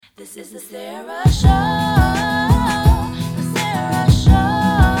This is the Sarah Show. The Sarah Show.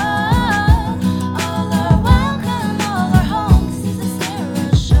 All are welcome, all are home. This is the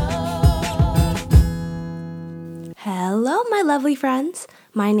Sarah Show. Hello, my lovely friends.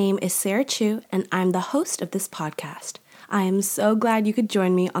 My name is Sarah Chu, and I'm the host of this podcast. I am so glad you could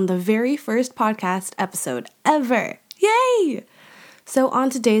join me on the very first podcast episode ever. Yay! So on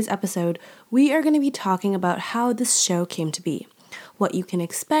today's episode, we are going to be talking about how this show came to be, what you can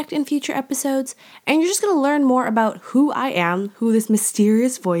expect in future episodes, and you're just going to learn more about who I am, who this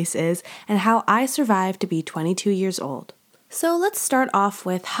mysterious voice is, and how I survived to be 22 years old. So let's start off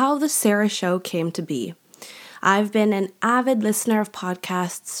with how the Sarah Show came to be. I've been an avid listener of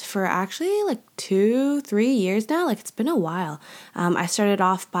podcasts for actually 2-3 years now. It's been a while. I started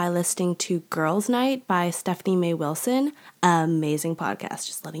off by listening to Girls Night by Stephanie Mae Wilson. Amazing podcast,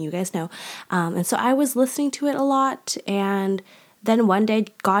 just letting you guys know. And so I was listening to it a lot, and then one day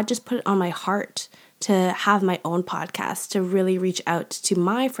God just put it on my heart to have my own podcast, to really reach out to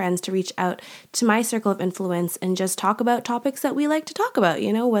my friends, to reach out to my circle of influence and just talk about topics that we like to talk about,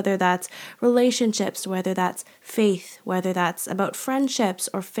 whether that's relationships, whether that's faith, whether that's about friendships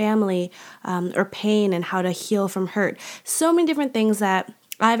or family, or pain and how to heal from hurt. So many different things that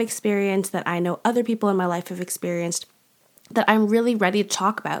I've experienced, that I know other people in my life have experienced, that I'm really ready to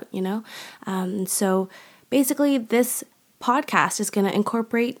talk about, So basically this podcast is going to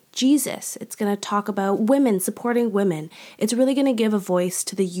incorporate Jesus. It's going to talk about women, supporting women. It's really going to give a voice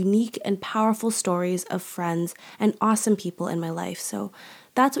to the unique and powerful stories of friends and awesome people in my life. So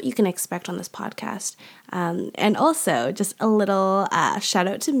that's what you can expect on this podcast. And also, just a little shout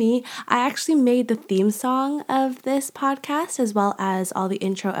out to me. I actually made the theme song of this podcast as well as all the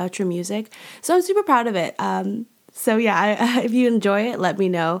intro, outro music. So I'm super proud of it. So yeah, if you enjoy it, let me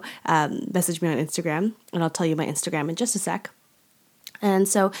know. Message me on Instagram, and I'll tell you my Instagram in just a sec. And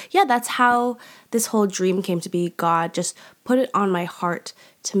so yeah, that's how this whole dream came to be. God just put it on my heart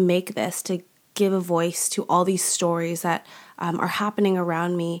to make this, to give a voice to all these stories that are happening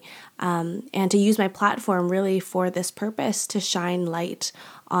around me, and to use my platform really for this purpose, to shine light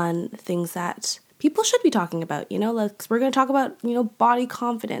on things that people should be talking about. We're going to talk about, body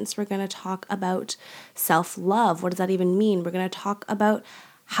confidence. We're going to talk about self-love. What does that even mean? We're going to talk about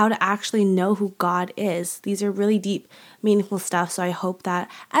how to actually know who God is. These are really deep, meaningful stuff. So I hope that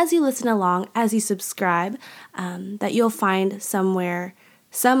as you listen along, as you subscribe, that you'll find somewhere,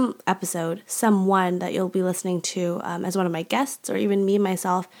 some episode, someone that you'll be listening to as one of my guests, or even me,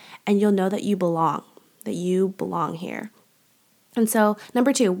 myself, and you'll know that you belong here. And so,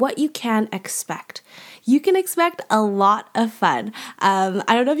 number 2, what you can expect. You can expect a lot of fun. I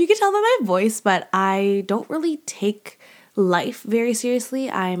don't know if you can tell by my voice, but I don't really take life very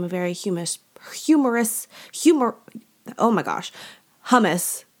seriously. I'm a very hummus.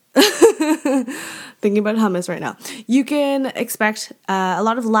 Thinking about hummus right now. You can expect a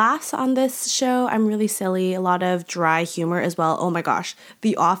lot of laughs on this show. I'm really silly. A lot of dry humor as well. Oh my gosh.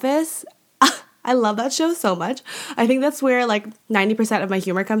 The Office. I love that show so much. I think that's where 90% of my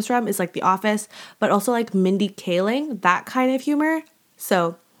humor comes from, is The Office, but also Mindy Kaling, that kind of humor.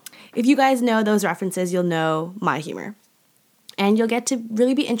 So if you guys know those references, you'll know my humor. And you'll get to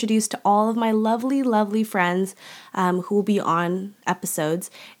really be introduced to all of my lovely, lovely friends who will be on episodes.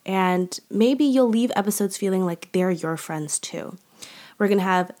 And maybe you'll leave episodes feeling like they're your friends too. We're going to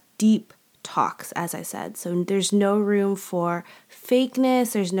have deep talks, as I said. So there's no room for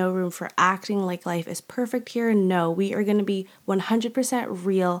fakeness. There's no room for acting like life is perfect here. No, we are going to be 100%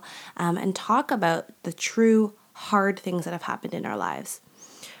 real and talk about the true hard things that have happened in our lives.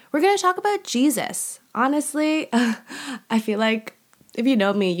 We're going to talk about Jesus. Honestly, I feel like if you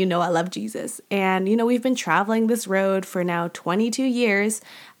know me, you know I love Jesus. And, we've been traveling this road for now 22 years.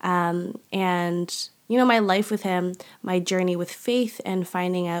 And, my life with him, my journey with faith and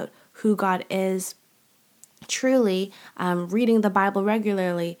finding out who God is, truly reading the Bible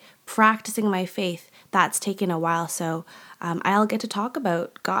regularly, practicing my faith, that's taken a while. So I'll get to talk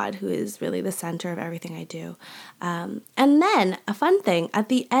about God, who is really the center of everything I do. And then a fun thing, at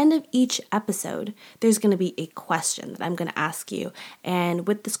the end of each episode, there's going to be a question that I'm going to ask you. And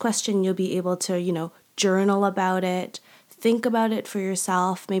with this question, you'll be able to, journal about it, think about it for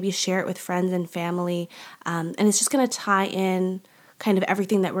yourself, maybe share it with friends and family. And it's just going to tie in kind of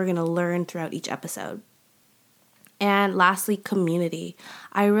everything that we're going to learn throughout each episode. And lastly, community.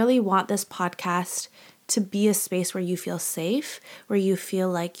 I really want this podcast to be a space where you feel safe, where you feel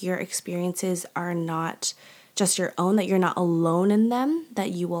like your experiences are not just your own, that you're not alone in them,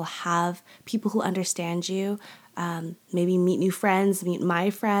 that you will have people who understand you, maybe meet new friends, meet my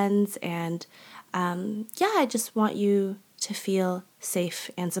friends, and I just want you to feel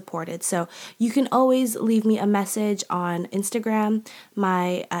safe and supported. So you can always leave me a message on Instagram.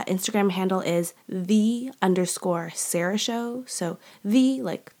 My Instagram handle is _Sarah Show. So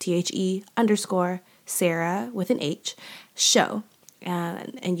like THE_Sarah with an H show.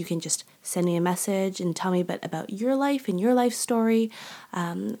 And you can just send me a message and tell me a bit about your life and your life story,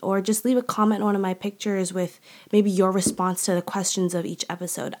 or just leave a comment on one of my pictures with maybe your response to the questions of each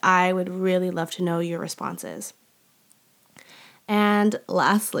episode. I would really love to know your responses. And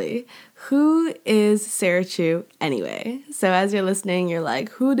lastly, who is Sarah Chu anyway? So as you're listening, you're like,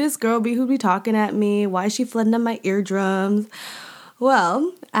 who this girl be who be talking at me? Why is she flooding up my eardrums?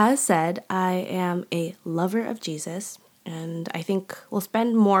 Well, as said, I am a lover of Jesus, and I think we'll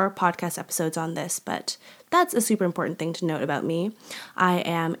spend more podcast episodes on this, but that's a super important thing to note about me. I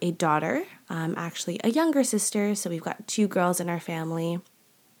am a daughter. I'm actually a younger sister, so we've got 2 girls in our family.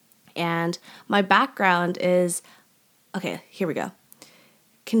 And my background is, okay, here we go.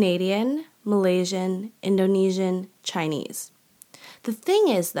 Canadian, Malaysian, Indonesian, Chinese. The thing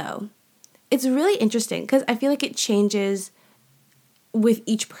is, though, it's really interesting because I feel like it changes with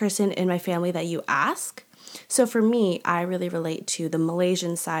each person in my family that you ask. So for me, I really relate to the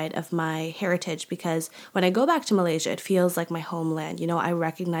Malaysian side of my heritage because when I go back to Malaysia, it feels like my homeland. You know, I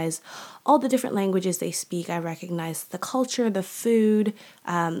recognize all the different languages they speak. I recognize the culture, the food,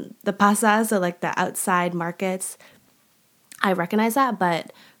 the pasar, so like the outside markets. I recognize that,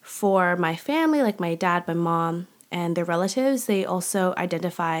 but for my family, like my dad, my mom, and their relatives, they also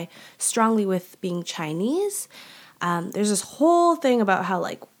identify strongly with being Chinese. There's this whole thing about how,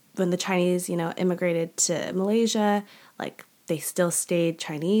 like, when the Chinese, immigrated to Malaysia, like, they still stayed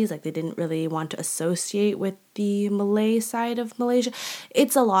Chinese, like, they didn't really want to associate with the Malay side of Malaysia.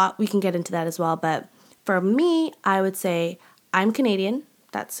 It's a lot. We can get into that as well, but for me, I would say I'm Canadian.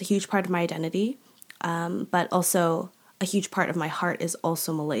 That's a huge part of my identity, but also a huge part of my heart is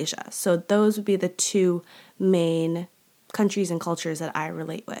also Malaysia. So those would be the 2 main countries and cultures that I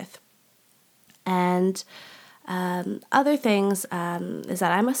relate with. And other things is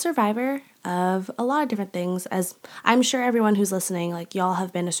that I'm a survivor of a lot of different things, as I'm sure everyone who's listening, like y'all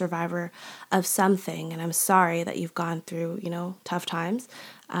have been a survivor of something, and I'm sorry that you've gone through, tough times.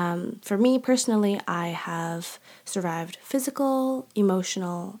 For me personally, I have survived physical,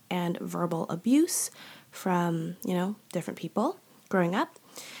 emotional, and verbal abuse from, different people growing up.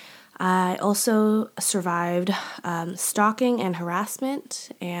 I also survived stalking and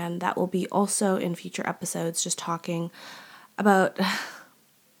harassment, and that will be also in future episodes, just talking about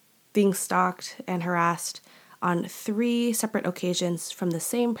being stalked and harassed on 3 separate occasions from the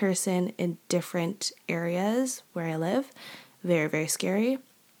same person in different areas where I live. Very, very scary.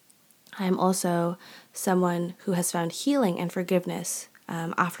 I'm also someone who has found healing and forgiveness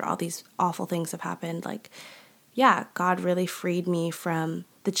after all these awful things have happened. Like, yeah, God really freed me from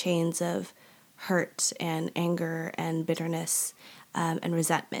the chains of hurt and anger and bitterness and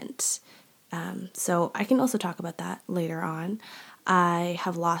resentment. So I can also talk about that later on. I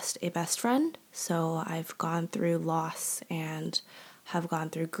have lost a best friend, so I've gone through loss and have gone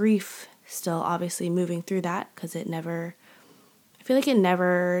through grief, still obviously moving through that because I feel like it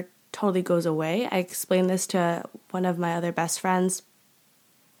never totally goes away. I explained this to one of my other best friends,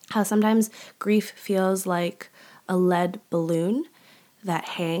 how sometimes grief feels like a lead balloon that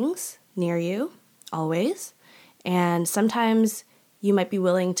hangs near you always. And sometimes you might be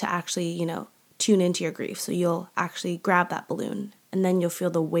willing to actually, tune into your grief. So you'll actually grab that balloon and then you'll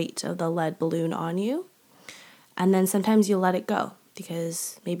feel the weight of the lead balloon on you. And then sometimes you'll let it go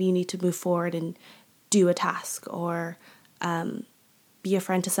because maybe you need to move forward and do a task or be a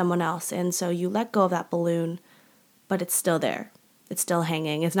friend to someone else. And so you let go of that balloon, but it's still there. It's still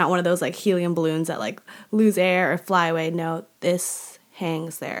hanging. It's not one of those like helium balloons that like lose air or fly away. No, this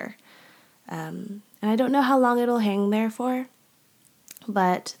hangs there. And I don't know how long it'll hang there for,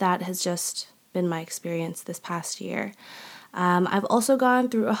 but that has just been my experience this past year. I've also gone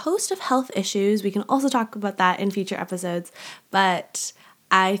through a host of health issues. We can also talk about that in future episodes, but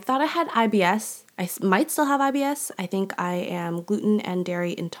I thought I had IBS. I might still have IBS. I think I am gluten and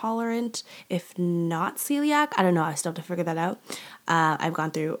dairy intolerant, if not celiac. I don't know. I still have to figure that out. I've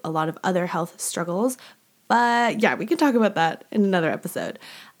gone through a lot of other health struggles, but yeah, we can talk about that in another episode.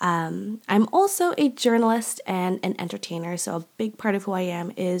 I'm also a journalist and an entertainer, so a big part of who I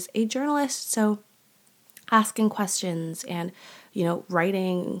am is a journalist, so asking questions and,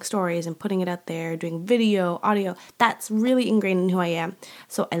 writing stories and putting it out there, doing video, audio, that's really ingrained in who I am,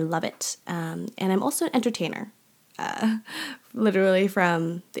 so I love it. And I'm also an entertainer. Literally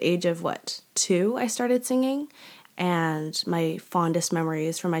from the age of 2, I started singing, and my fondest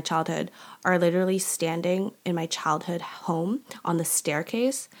memories from my childhood are literally standing in my childhood home on the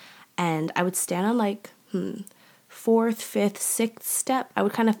staircase. And I would stand on like fourth, fifth, sixth step. I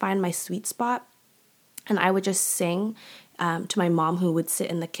would kind of find my sweet spot. And I would just sing to my mom, who would sit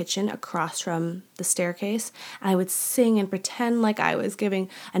in the kitchen across from the staircase. And I would sing and pretend like I was giving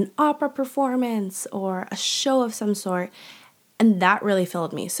an opera performance or a show of some sort. And that really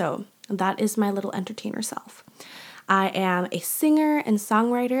filled me. So that is my little entertainer self. I am a singer and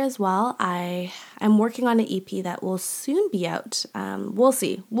songwriter as well. I am working on an EP that will soon be out. We'll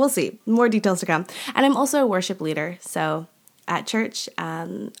see. More details to come. And I'm also a worship leader. So at church,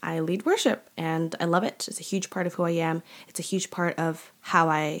 I lead worship and I love it. It's a huge part of who I am. It's a huge part of how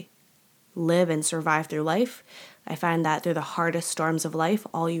I live and survive through life. I find that through the hardest storms of life,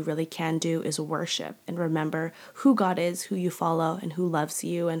 all you really can do is worship and remember who God is, who you follow, and who loves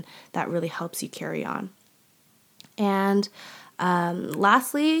you. And that really helps you carry on. And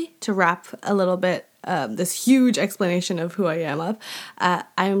lastly, to wrap a little bit this huge explanation of who I am up,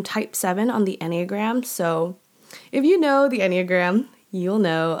 I'm type 7 on the Enneagram. So if you know the Enneagram, you'll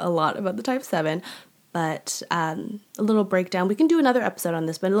know a lot about the type 7. But a little breakdown, we can do another episode on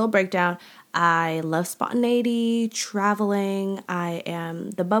this, but a little breakdown. I love spontaneity, traveling. I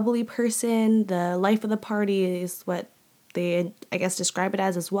am the bubbly person. The life of the party is what they, I guess, describe it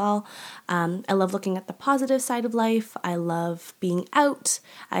as well. I love looking at the positive side of life. I love being out.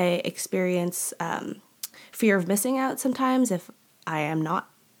 I experience fear of missing out sometimes if I am not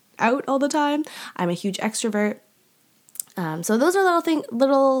out all the time. I'm a huge extrovert. So those are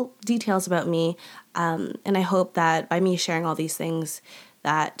little details about me. And I hope that by me sharing all these things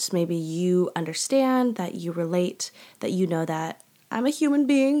that maybe you understand, that you relate, that you know that I'm a human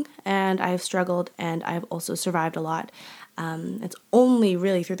being and I've struggled and I've also survived a lot. It's only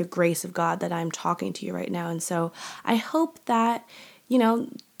really through the grace of God that I'm talking to you right now. And so I hope that,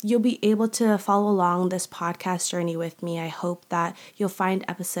 you'll be able to follow along this podcast journey with me. I hope that you'll find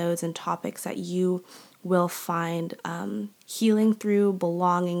episodes and topics that you will find healing through,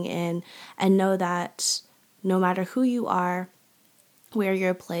 belonging in, and know that no matter who you are, where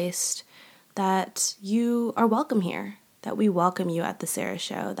you're placed, that you are welcome here, that we welcome you at the Sarah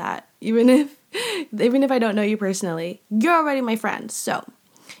Show, that even if I don't know you personally, you're already my friend. So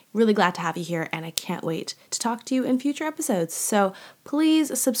really glad to have you here, and I can't wait to talk to you in future episodes. So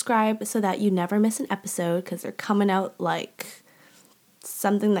please subscribe so that you never miss an episode, because they're coming out like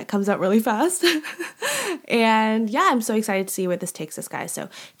something that comes out really fast. And yeah, I'm so excited to see where this takes us, guys. So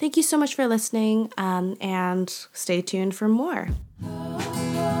thank you so much for listening, and stay tuned for more.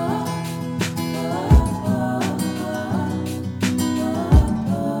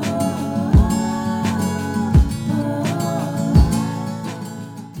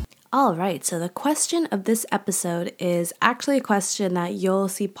 All right, so the question of this episode is actually a question that you'll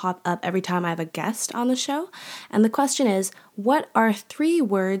see pop up every time I have a guest on the show. And the question is, what are 3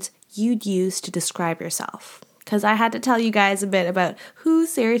 words you'd use to describe yourself? Because I had to tell you guys a bit about who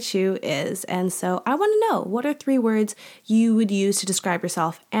Sarah Chu is. And so I want to know, what are 3 words you would use to describe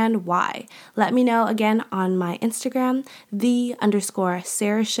yourself and why? Let me know again on my Instagram,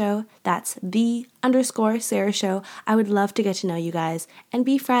 _Sarah Show. That's _Sarah Show. I would love to get to know you guys and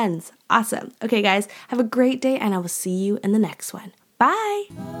be friends. Awesome. Okay, guys, have a great day, and I will see you in the next one.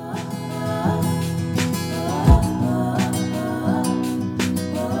 Bye.